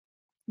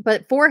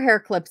but 4 hair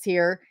clips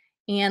here.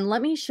 And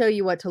let me show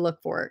you what to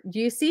look for. Do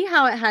you see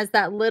how it has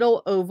that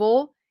little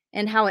oval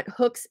and how it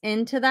hooks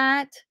into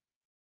that?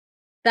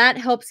 That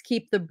helps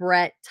keep the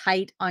Brett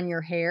tight on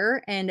your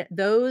hair, and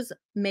those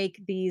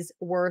make these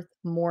worth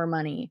more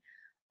money.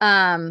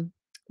 Um,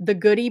 the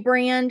Goody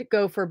brand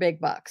go for big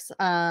bucks,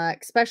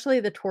 especially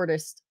the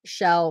tortoise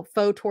shell,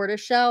 faux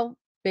tortoise shell,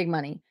 big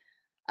money.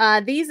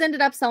 These ended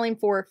up selling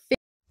for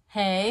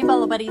Hey,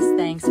 Bolo Buddies,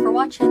 thanks for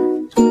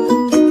watching. Full-time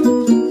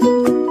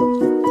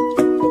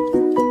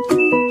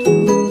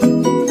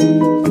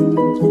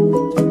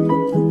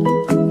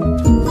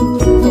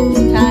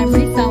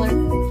reseller.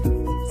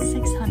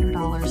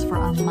 $600 for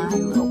a My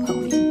Little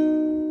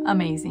Pony.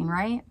 Amazing,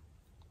 right?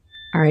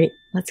 All right,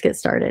 let's get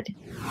started.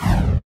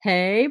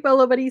 Hey,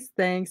 Bolo Buddies,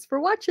 thanks for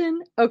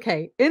watching.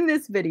 Okay, in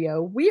this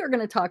video, we are going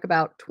to talk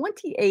about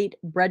 28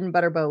 bread and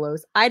butter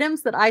bolos,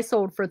 items that I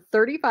sold for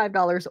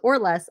 $35 or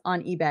less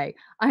on eBay.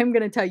 I'm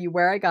going to tell you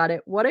where I got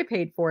it, what I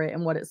paid for it,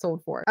 and what it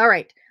sold for. All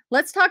right,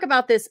 let's talk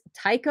about this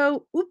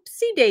Tyco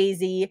Oopsie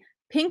Daisy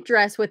pink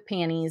dress with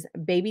panties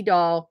baby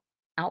doll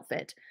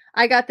outfit.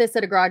 I got this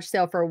at a garage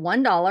sale for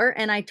 $1,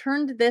 and I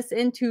turned this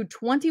into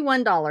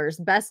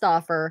 $21, best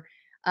offer.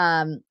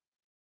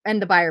 And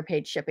the buyer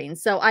paid shipping.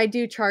 So I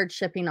do charge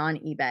shipping on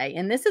eBay.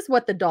 And this is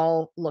what the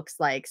doll looks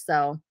like.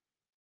 So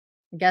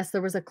I guess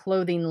there was a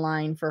clothing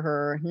line for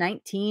her,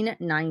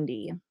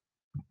 $19.90.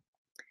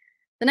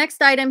 The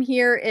next item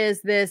here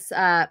is this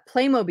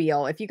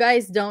Playmobil. If you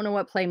guys don't know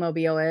what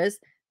Playmobil is,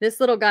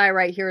 this little guy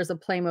right here is a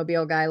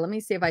Playmobil guy. Let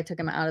me see if I took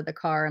him out of the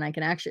car and I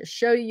can actually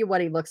show you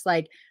what he looks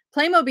like.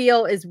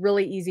 Playmobil is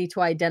really easy to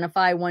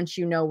identify once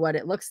you know what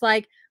it looks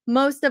like.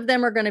 Most of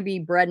them are going to be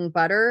bread and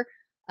butter.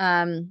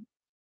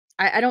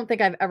 I don't think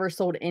I've ever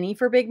sold any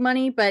for big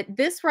money, but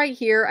this right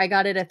here, I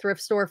got it at a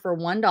thrift store for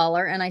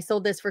 $1, and I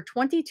sold this for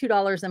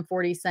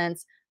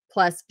 $22.40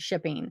 plus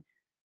shipping.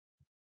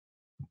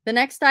 The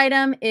next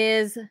item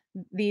is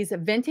these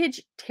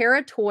vintage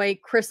Terra Toy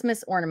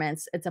Christmas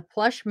ornaments. It's a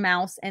plush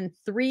mouse and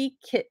 3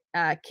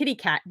 kitty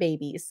cat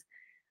babies.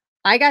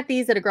 I got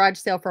these at a garage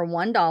sale for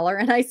 $1,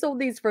 and I sold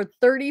these for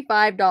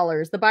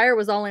 $35. The buyer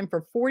was all in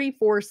for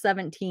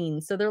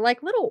 $44.17. So they're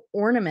like little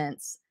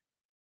ornaments.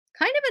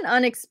 Kind of an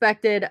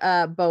unexpected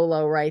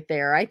bolo right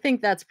there. I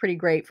think that's pretty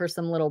great for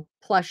some little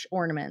plush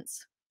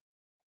ornaments.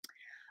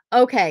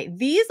 Okay,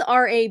 these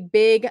are a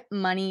big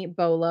money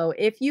bolo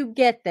if you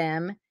get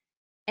them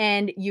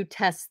and you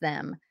test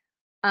them.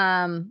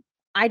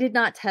 I did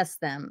not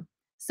test them.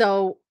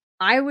 So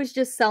I was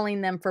just selling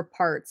them for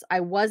parts.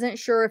 I wasn't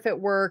sure if it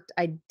worked.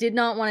 I did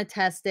not want to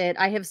test it.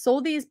 I have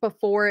sold these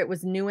before. It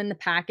was new in the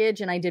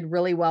package and I did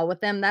really well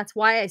with them. That's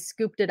why I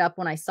scooped it up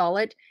when I saw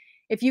it.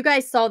 If you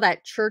guys saw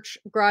that church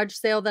garage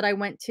sale that I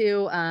went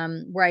to,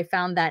 where I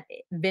found that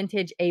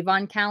vintage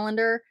Avon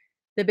calendar,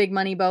 the big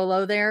money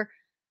bolo there,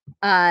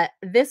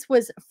 this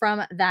was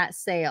from that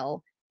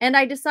sale. And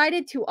I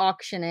decided to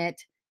auction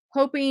it,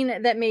 hoping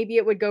that maybe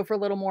it would go for a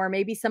little more.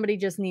 Maybe somebody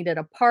just needed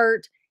a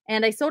part.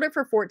 And I sold it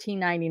for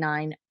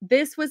 $14.99.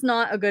 This was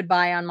not a good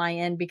buy on my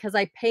end because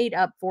I paid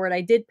up for it.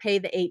 I did pay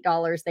the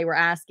 $8 they were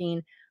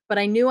asking, but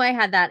I knew I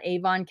had that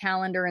Avon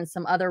calendar and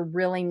some other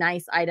really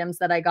nice items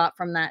that I got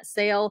from that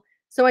sale.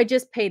 So I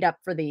just paid up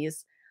for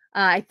these.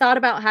 I thought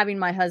about having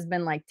my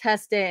husband like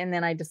test it, and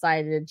then I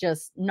decided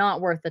just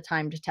not worth the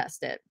time to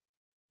test it.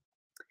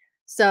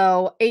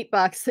 So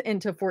 $8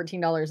 into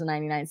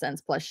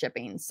 $14.99 plus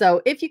shipping.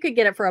 So if you could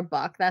get it for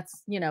 $1,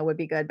 that's, would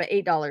be good, but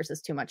 $8 is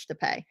too much to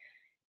pay.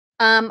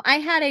 I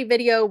had a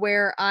video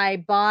where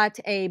I bought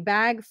a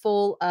bag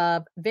full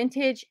of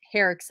vintage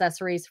hair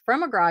accessories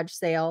from a garage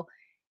sale,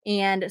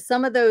 and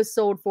some of those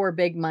sold for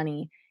big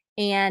money.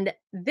 And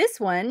this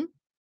one,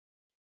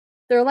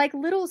 they're like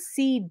little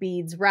seed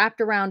beads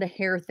wrapped around a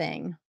hair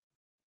thing.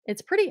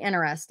 It's pretty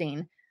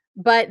interesting.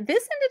 But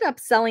this ended up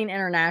selling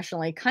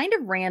internationally, kind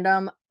of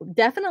random,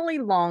 definitely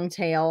long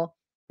tail,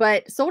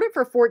 but sold it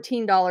for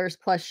 $14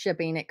 plus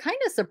shipping. It kind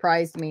of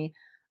surprised me.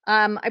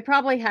 I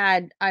probably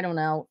had, I don't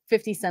know,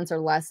 50 cents or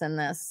less in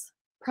this.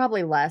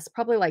 Probably less,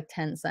 probably like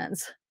 10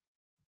 cents.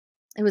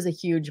 It was a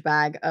huge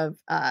bag of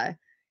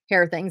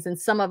hair things, and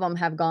some of them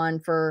have gone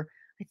for,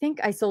 I think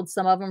I sold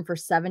some of them for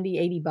 70,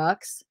 80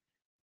 bucks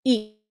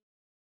each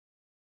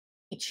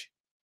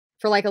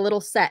for like a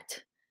little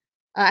set.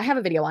 I have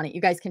a video on it. You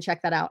guys can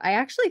check that out. I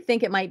actually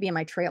think it might be in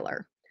my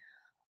trailer.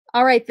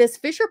 All right, this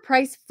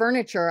Fisher-Price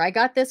furniture. I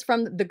got this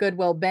from the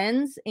Goodwill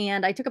bins,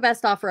 and I took a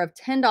best offer of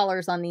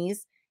 $10 on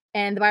these,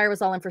 and the buyer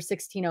was all in for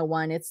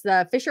 $16.01. It's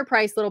the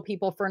Fisher-Price Little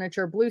People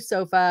furniture, blue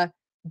sofa,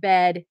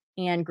 bed,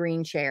 and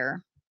green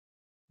chair.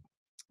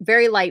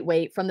 Very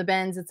lightweight. From the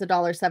bins, it's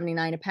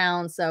 $1.79 a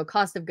pound, so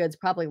cost of goods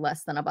probably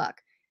less than $1.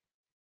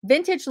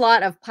 Vintage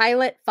lot of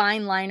Pilot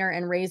fine liner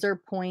and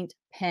razor point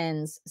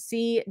pens.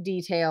 See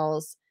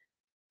details.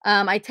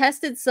 I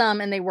tested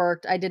some and they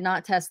worked. I did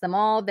not test them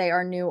all. They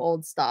are new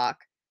old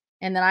stock.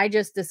 And then I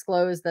just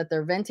disclosed that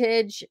they're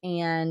vintage,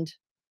 and,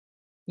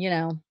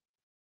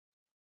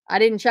 I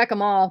didn't check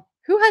them all.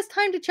 Who has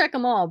time to check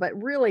them all?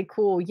 But really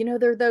cool.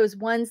 They're those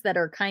ones that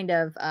are kind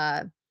of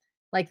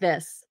like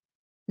this.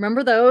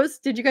 Remember those?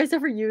 Did you guys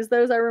ever use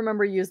those? I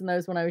remember using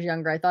those when I was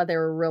younger. I thought they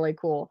were really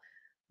cool.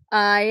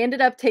 I ended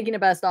up taking a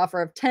best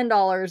offer of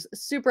 $10.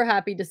 Super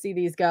happy to see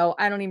these go.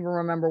 I don't even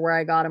remember where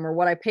I got them or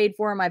what I paid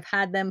for them. I've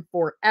had them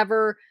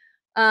forever.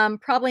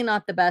 Probably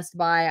not the best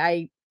buy.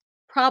 I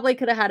probably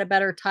could have had a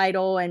better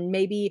title and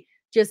maybe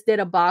just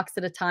did a box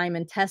at a time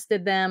and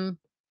tested them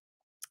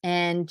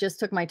and just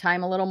took my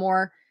time a little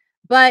more.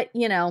 But,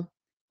 you know,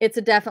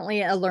 it's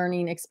definitely a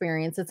learning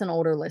experience. It's an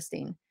older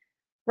listing.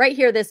 Right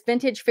here, this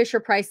vintage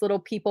Fisher-Price Little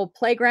People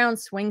Playground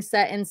Swing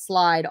Set and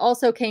Slide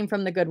also came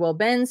from the Goodwill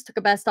bins. Took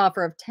a best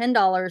offer of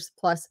 $10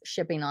 plus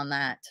shipping on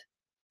that.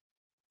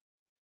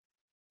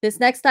 This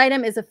next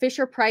item is a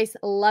Fisher-Price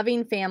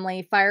Loving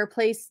Family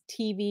Fireplace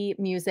TV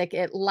Music.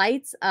 It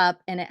lights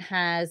up and it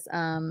has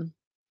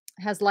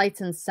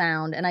lights and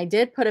sound. And I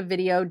did put a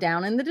video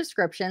down in the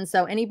description.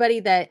 So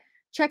anybody that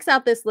checks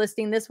out this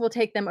listing, this will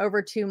take them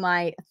over to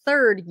my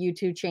third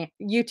YouTube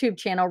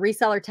channel,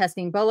 Reseller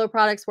Testing Bolo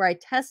Products, where I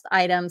test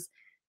items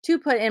to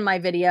put in my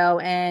video.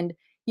 And,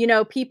 you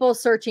know, people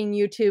searching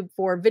YouTube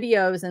for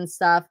videos and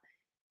stuff,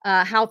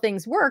 how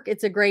things work,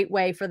 it's a great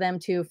way for them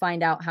to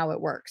find out how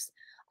it works.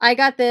 I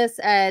got this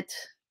at,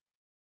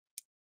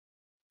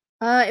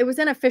 it was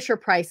in a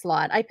Fisher-Price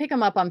lot. I pick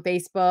them up on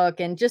Facebook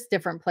and just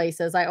different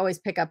places. I always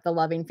pick up the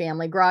Loving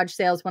Family garage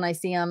sales when I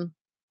see them.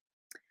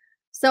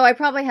 So I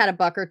probably had a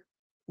buck or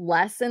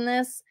less in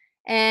this,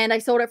 and I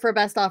sold it for a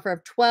best offer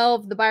of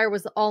 12. The buyer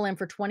was all in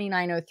for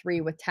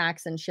 $29.03 with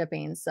tax and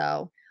shipping.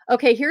 So,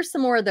 okay, here's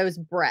some more of those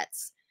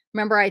Bretts.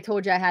 Remember I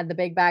told you I had the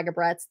big bag of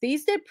Bretts.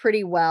 These did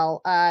pretty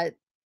well.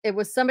 It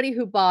was somebody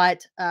who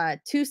bought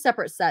 2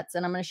 separate sets,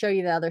 and I'm going to show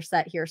you the other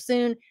set here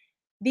soon.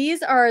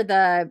 These are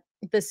the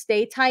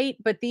Stay Tight,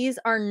 but these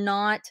are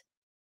not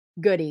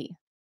Goody.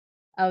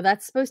 Oh,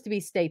 that's supposed to be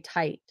Stay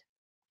Tight.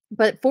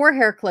 But 4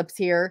 hair clips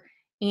here.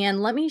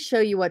 And let me show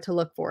you what to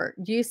look for.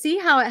 Do you see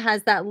how it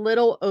has that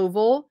little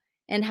oval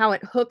and how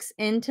it hooks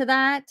into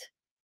that?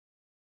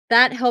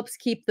 That helps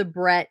keep the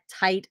Brett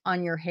tight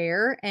on your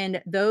hair,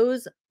 and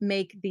those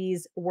make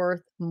these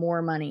worth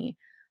more money.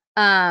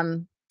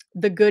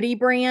 The Goody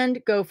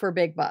brand go for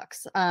big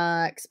bucks,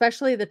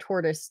 especially the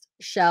tortoise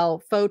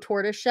shell, faux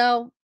tortoise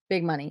shell,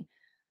 big money.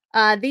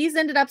 These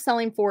ended up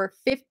selling for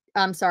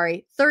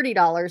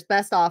 $30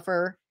 best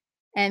offer.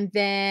 And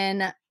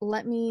then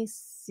let me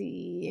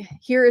see.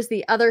 Here is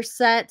the other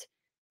set.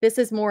 This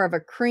is more of a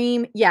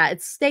cream. Yeah,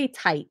 it's Stay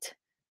Tight.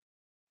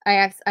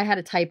 I had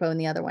a typo in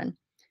the other one.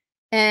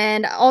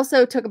 And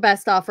also took a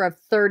best offer of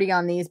 30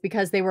 on these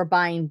because they were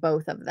buying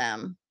both of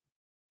them.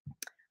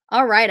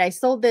 All right, I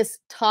sold this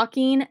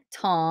Talking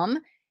Tom,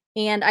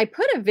 and I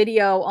put a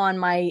video on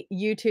my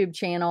YouTube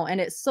channel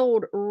and it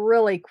sold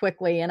really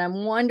quickly. And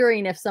I'm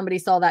wondering if somebody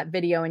saw that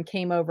video and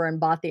came over and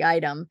bought the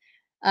item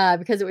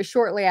because it was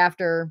shortly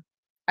after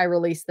I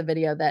released the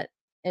video that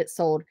it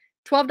sold.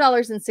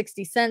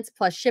 $12.60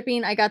 plus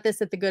shipping. I got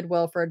this at the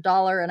Goodwill for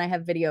 $1, and I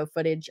have video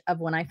footage of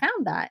when I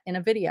found that in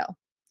a video.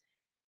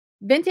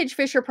 Vintage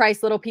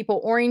Fisher-Price Little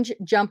People Orange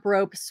Jump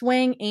Rope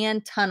Swing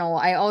and Tunnel.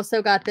 I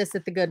also got this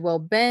at the Goodwill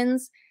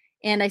bins,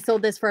 and I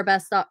sold this for a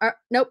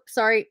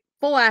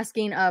full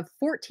asking of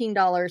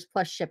 $14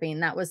 plus shipping.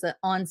 That was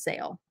on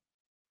sale.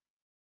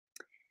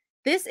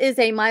 This is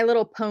a My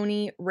Little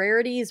Pony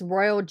Rarities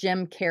Royal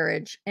Gem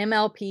Carriage,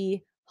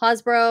 MLP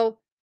Hasbro.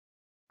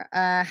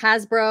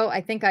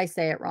 I think I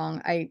say it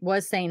wrong. I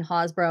was saying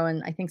Hasbro,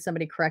 and I think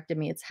somebody corrected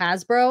me. It's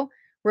Hasbro.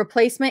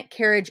 Replacement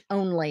carriage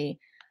only.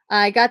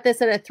 I got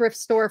this at a thrift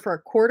store for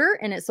a quarter,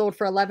 and it sold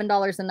for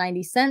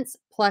 $11.90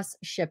 plus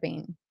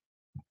shipping.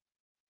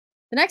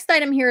 The next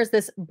item here is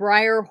this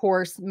Briar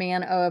Horse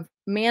Man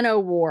O'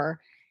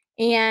 War.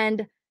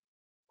 And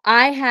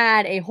I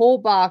had a whole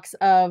box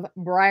of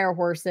Briar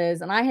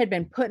horses, and I had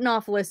been putting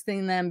off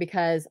listing them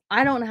because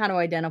I don't know how to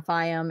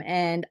identify them.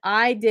 And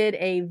I did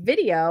a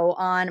video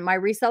on my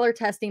Reseller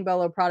Testing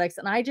Bolo products,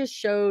 and I just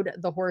showed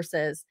the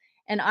horses.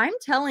 And I'm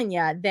telling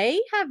you,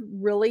 they have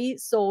really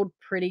sold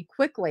pretty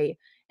quickly.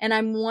 And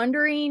I'm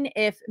wondering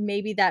if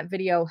maybe that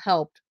video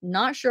helped.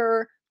 Not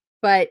sure,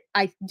 but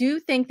I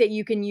do think that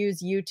you can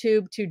use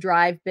YouTube to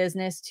drive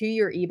business to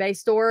your eBay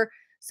store.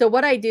 So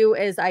what I do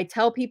is I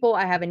tell people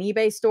I have an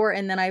eBay store,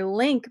 and then I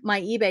link my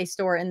eBay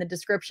store in the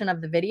description of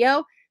the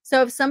video.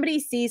 So if somebody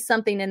sees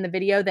something in the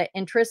video that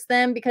interests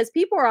them, because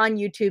people are on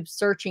YouTube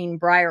searching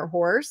Briar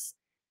Horse,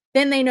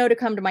 then they know to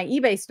come to my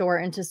eBay store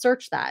and to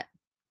search that.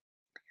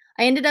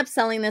 I ended up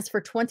selling this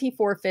for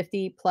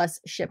 $24.50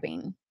 plus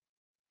shipping.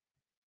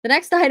 The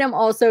next item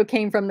also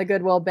came from the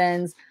Goodwill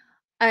bins.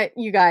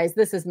 You guys,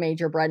 this is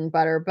major bread and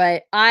butter,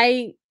 but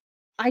I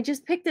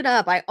just picked it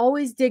up. I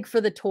always dig for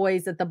the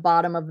toys at the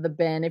bottom of the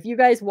bin. If you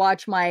guys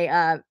watch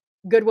my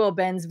Goodwill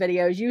bins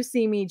videos, you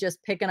see me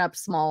just picking up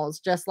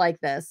smalls just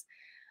like this.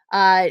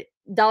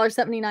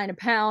 $1.79 a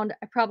pound.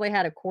 I probably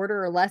had a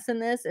quarter or less in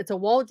this. It's a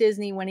Walt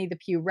Disney Winnie the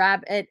Pooh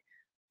rabbit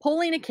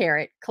pulling a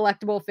carrot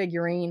collectible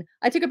figurine.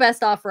 I took a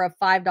best offer of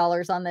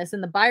 $5 on this,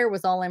 and the buyer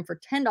was all in for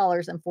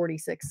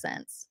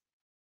 $10.46.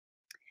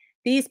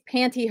 These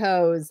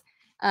pantyhose.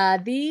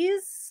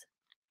 These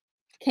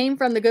came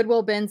from the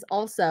Goodwill bins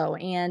also,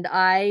 and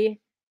I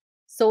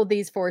sold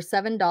these for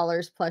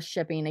 $7 plus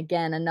shipping.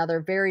 Again, another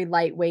very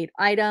lightweight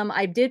item.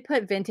 I did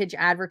put vintage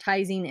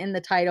advertising in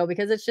the title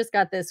because it's just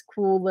got this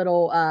cool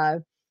little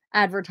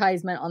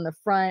advertisement on the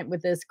front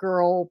with this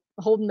girl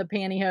holding the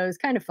pantyhose,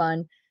 kind of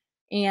fun.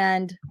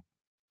 And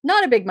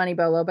not a big money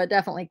bolo, but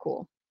definitely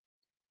cool.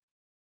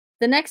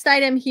 The next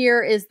item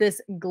here is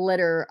this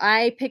glitter.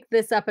 I picked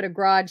this up at a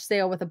garage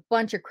sale with a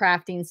bunch of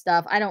crafting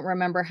stuff. I don't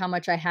remember how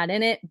much I had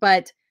in it,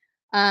 but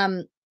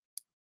um,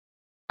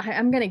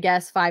 I'm going to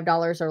guess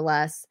 $5 or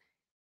less.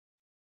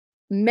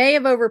 May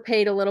have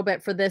overpaid a little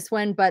bit for this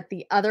one, but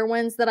the other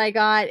ones that I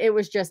got, it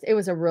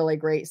was a really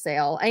great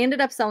sale. I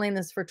ended up selling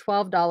this for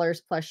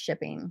 $12 plus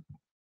shipping.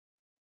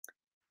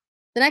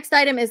 The next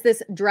item is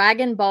this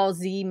Dragon Ball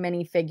Z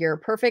minifigure,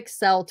 perfect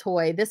cell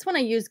toy. This one I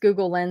used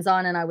Google Lens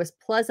on and I was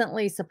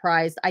pleasantly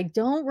surprised. I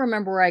don't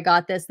remember where I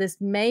got this. This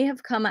may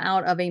have come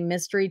out of a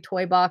mystery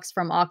toy box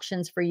from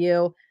Auctions for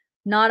You.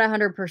 Not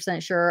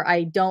 100% sure.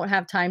 I don't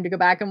have time to go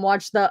back and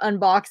watch the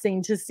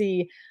unboxing to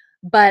see,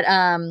 but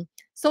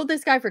sold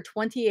this guy for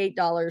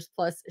 $28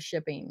 plus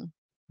shipping.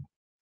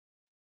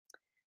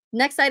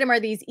 Next item are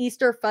these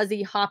Easter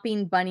fuzzy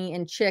hopping bunny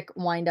and chick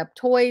wind up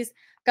toys.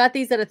 Got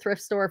these at a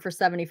thrift store for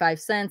 75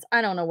 cents.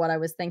 I don't know what I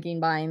was thinking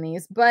buying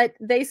these, but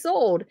they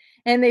sold,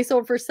 and they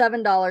sold for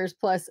 $7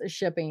 plus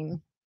shipping.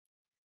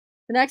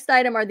 The next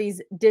item are these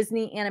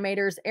Disney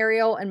animators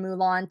Ariel and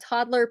Mulan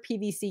toddler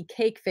PVC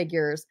cake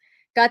figures.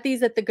 Got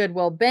these at the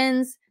Goodwill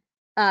bins.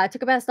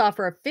 Took a best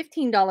offer of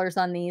 $15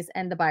 on these,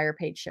 and the buyer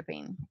paid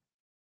shipping.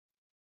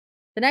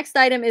 The next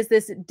item is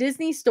this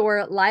Disney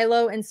Store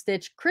Lilo and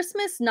Stitch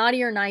Christmas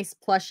Naughty or Nice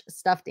plush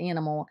stuffed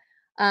animal.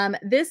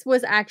 This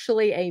was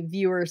actually a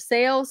viewer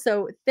sale,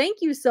 so thank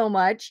you so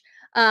much.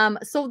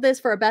 Sold this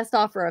for a best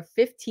offer of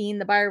 $15.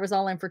 The buyer was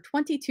all in for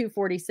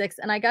 $22.46,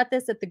 and I got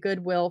this at the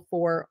Goodwill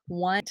for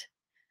 $1.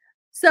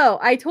 So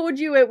I told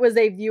you it was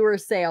a viewer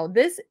sale.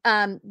 This,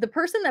 the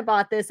person that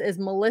bought this is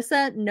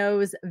Melissa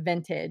Knows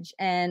Vintage,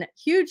 and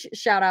huge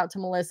shout out to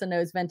Melissa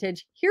Knows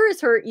Vintage. Here is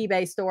her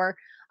eBay store.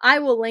 I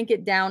will link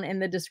it down in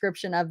the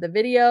description of the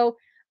video.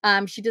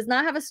 She does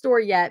not have a store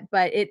yet,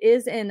 but it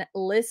is in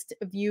list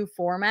view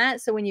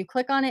format. So when you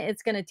click on it,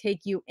 it's going to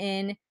take you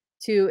in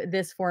to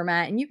this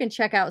format, and you can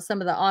check out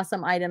some of the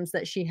awesome items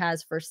that she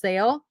has for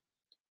sale,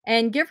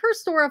 and give her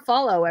store a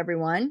follow,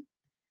 everyone.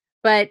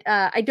 But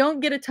I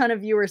don't get a ton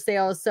of viewer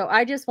sales, so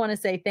I just want to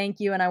say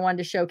thank you, and I wanted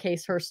to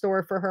showcase her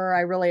store for her.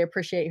 I really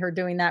appreciate her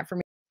doing that for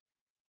me.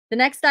 The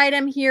next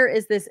item here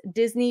is this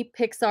Disney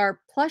Pixar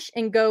Plush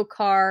and Go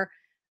car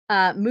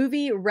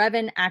movie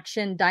Revan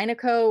action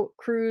Dinoco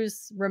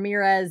Cruz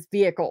Ramirez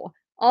vehicle.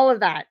 All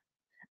of that.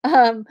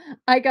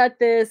 I got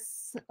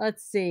this.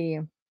 Let's see.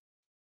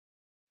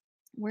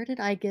 Where did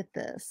I get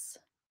this?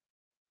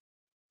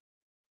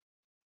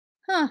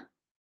 Huh.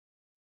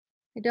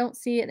 I don't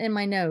see it in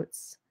my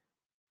notes.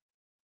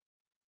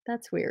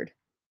 That's weird.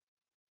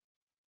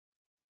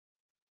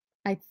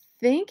 I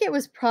think it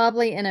was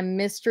probably in a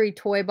mystery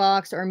toy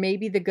box or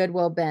maybe the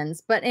Goodwill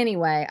bins. But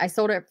anyway, I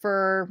sold it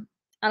for,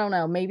 I don't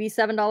know, maybe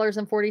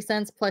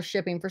 $7.40 plus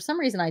shipping. For some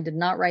reason, I did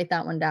not write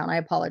that one down. I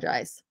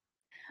apologize.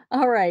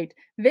 All right.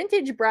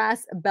 Vintage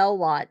brass bell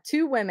lot.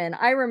 Two women.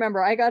 I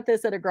remember I got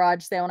this at a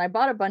garage sale and I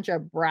bought a bunch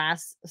of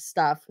brass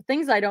stuff,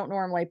 things I don't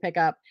normally pick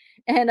up.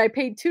 And I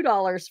paid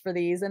 $2 for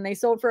these, and they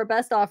sold for a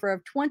best offer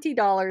of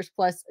 $20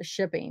 plus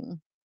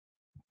shipping.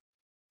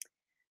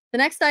 The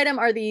next item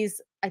are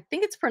these, I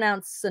think it's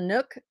pronounced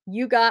Sanook,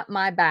 You Got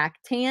My Back,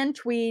 tan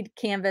tweed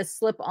canvas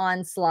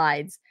slip-on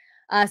slides,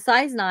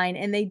 size 9,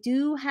 and they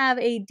do have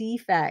a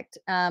defect.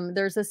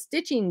 There's a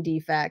stitching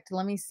defect.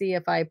 Let me see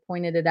if I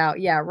pointed it out.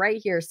 Yeah, right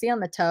here. See on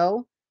the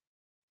toe?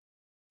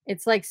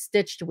 It's like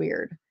stitched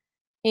weird.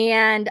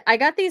 And I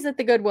got these at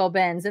the Goodwill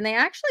bins, and they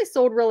actually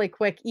sold really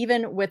quick,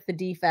 even with the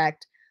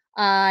defect.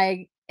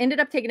 I ended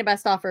up taking a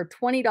best offer of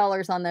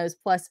 $20 on those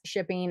plus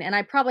shipping, and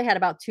I probably had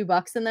about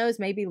 $2 in those,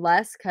 maybe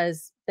less,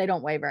 because they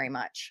don't weigh very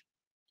much.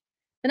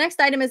 The next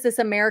item is this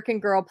American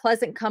Girl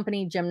Pleasant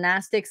Company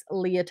gymnastics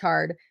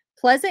leotard.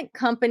 Pleasant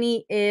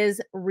Company is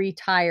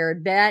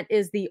retired. That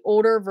is the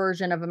older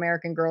version of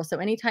American Girl. So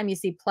anytime you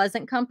see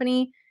Pleasant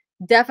Company,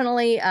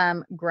 definitely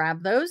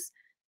grab those.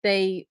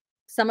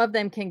 Some of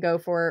them can go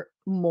for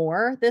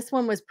more. This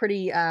one was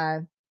pretty,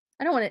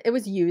 it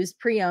was used,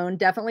 pre-owned,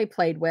 definitely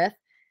played with,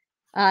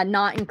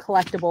 not in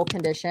collectible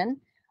condition.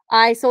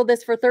 I sold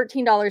this for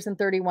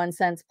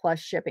 $13.31 plus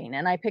shipping,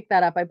 and I picked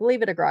that up, I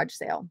believe, at a garage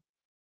sale.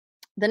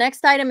 The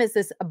next item is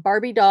this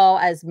Barbie doll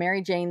as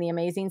Mary Jane, the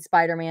Amazing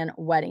Spider-Man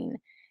wedding.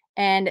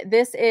 And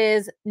this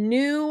is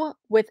new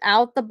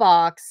without the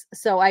box,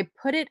 so I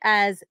put it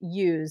as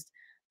used.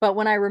 But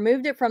when I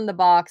removed it from the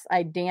box,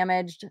 I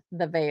damaged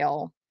the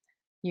veil.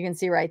 You can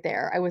see right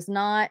there. I was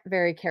not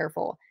very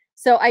careful.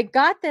 So I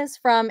got this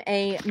from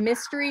a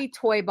mystery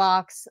toy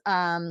box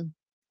from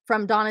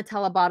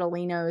Donatella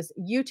Bottolino's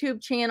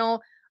YouTube channel.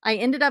 I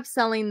ended up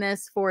selling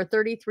this for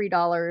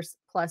 $33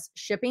 plus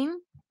shipping.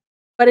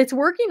 but it's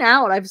working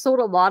out. I've sold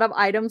a lot of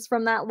items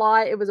from that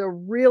lot. It was a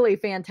really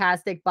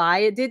fantastic buy.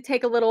 It did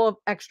take a little of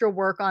extra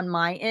work on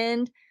my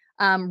end,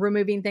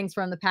 removing things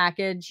from the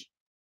package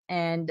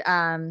and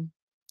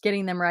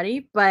getting them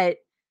ready, but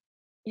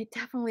it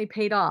definitely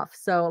paid off.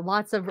 So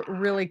lots of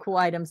really cool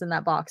items in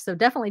that box. So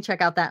definitely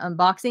check out that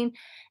unboxing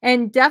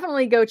and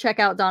definitely go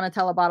check out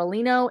Donatella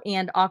Bottolino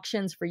and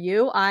Auctions for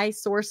You. I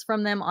source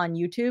from them on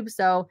YouTube.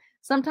 So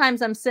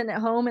sometimes I'm sitting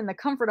at home in the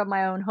comfort of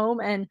my own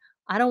home and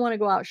I don't want to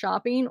go out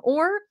shopping,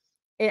 or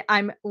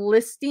I'm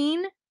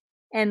listing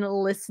and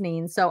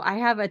listening. So I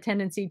have a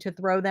tendency to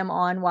throw them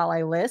on while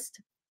I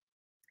list,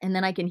 and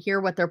then I can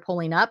hear what they're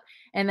pulling up,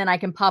 and then I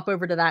can pop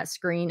over to that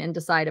screen and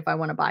decide if I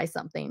want to buy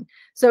something.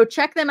 So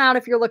check them out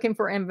if you're looking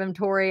for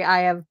inventory. I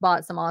have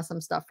bought some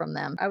awesome stuff from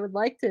them. I would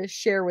like to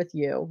share with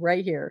you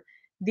right here.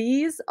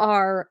 These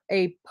are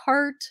a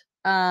part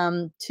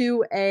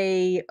to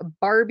a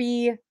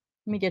Barbie.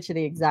 Let me get you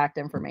the exact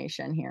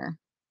information here.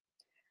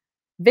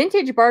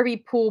 Vintage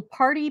Barbie pool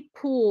party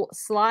pool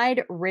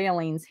slide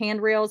railings,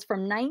 handrails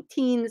from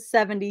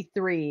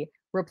 1973,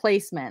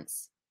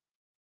 replacements.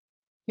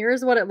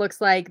 Here's what it looks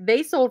like.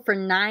 They sold for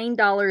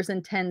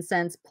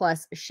 $9.10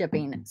 plus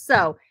shipping.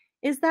 So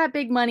is that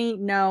big money?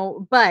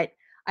 No, but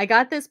I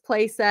got this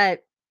play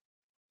set.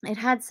 It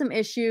had some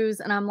issues,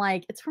 and I'm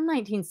like, it's from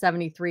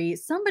 1973.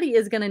 Somebody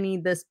is going to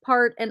need this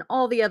part and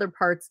all the other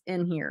parts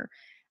in here.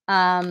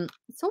 It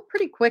sold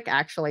pretty quick,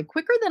 actually,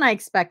 quicker than I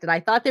expected.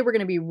 I thought they were going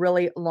to be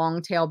really long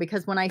tail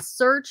because when I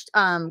searched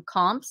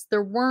comps,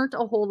 there weren't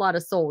a whole lot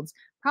of solds,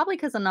 probably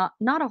because not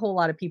a whole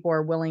lot of people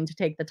are willing to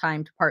take the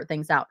time to part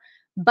things out.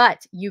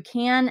 But you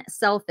can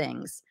sell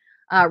things.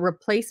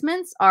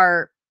 Replacements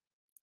are,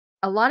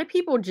 a lot of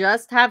people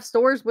just have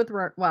stores with,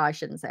 well, I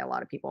shouldn't say a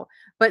lot of people,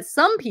 but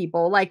some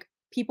people, like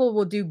people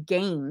will do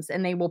games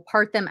and they will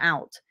part them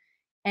out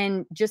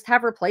and just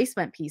have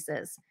replacement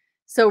pieces.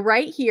 So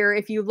right here,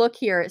 if you look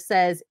here, it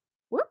says,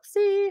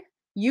 whoopsie,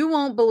 you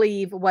won't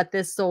believe what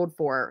this sold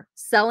for.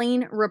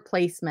 Selling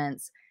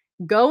replacements.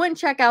 Go and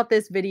check out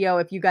this video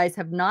if you guys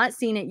have not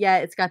seen it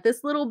yet. It's got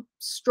this little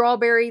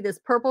strawberry, this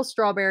purple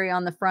strawberry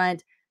on the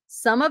front.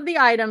 Some of the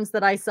items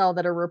that I sell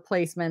that are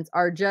replacements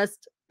are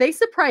just, they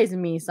surprise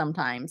me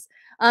sometimes.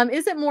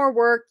 Is it more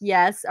work?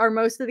 Yes. Are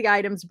most of the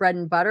items bread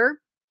and butter?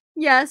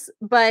 Yes,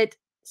 but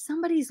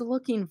somebody's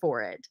looking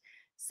for it.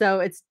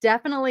 So it's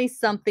definitely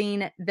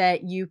something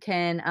that you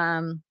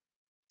can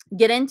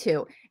get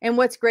into. And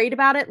what's great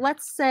about it,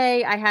 let's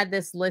say I had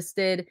this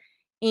listed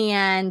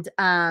and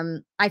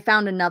I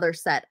found another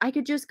set. I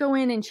could just go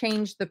in and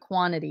change the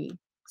quantity.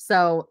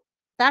 So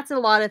that's a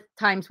lot of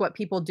times what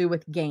people do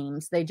with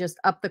games. They just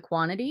up the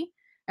quantity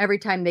every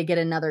time they get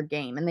another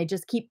game, and they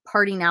just keep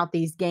parting out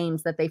these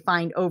games that they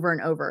find over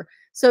and over.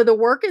 So the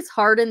work is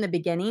hard in the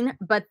beginning,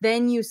 but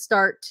then you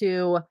start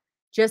to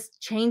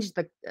just change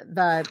the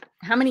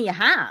how many you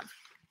have.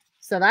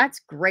 So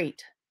that's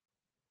great.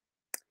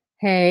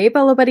 Hey,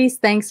 Bolo Buddies,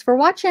 thanks for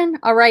watching.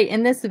 All right,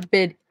 in this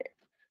vid,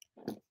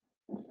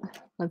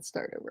 let's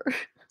start over.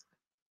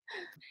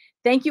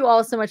 Thank you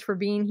all so much for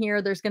being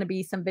here. There's going to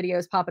be some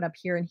videos popping up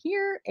here and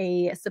here,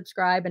 a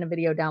subscribe and a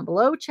video down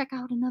below. Check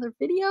out another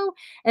video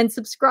and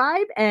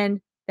subscribe,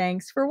 and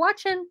thanks for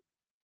watching.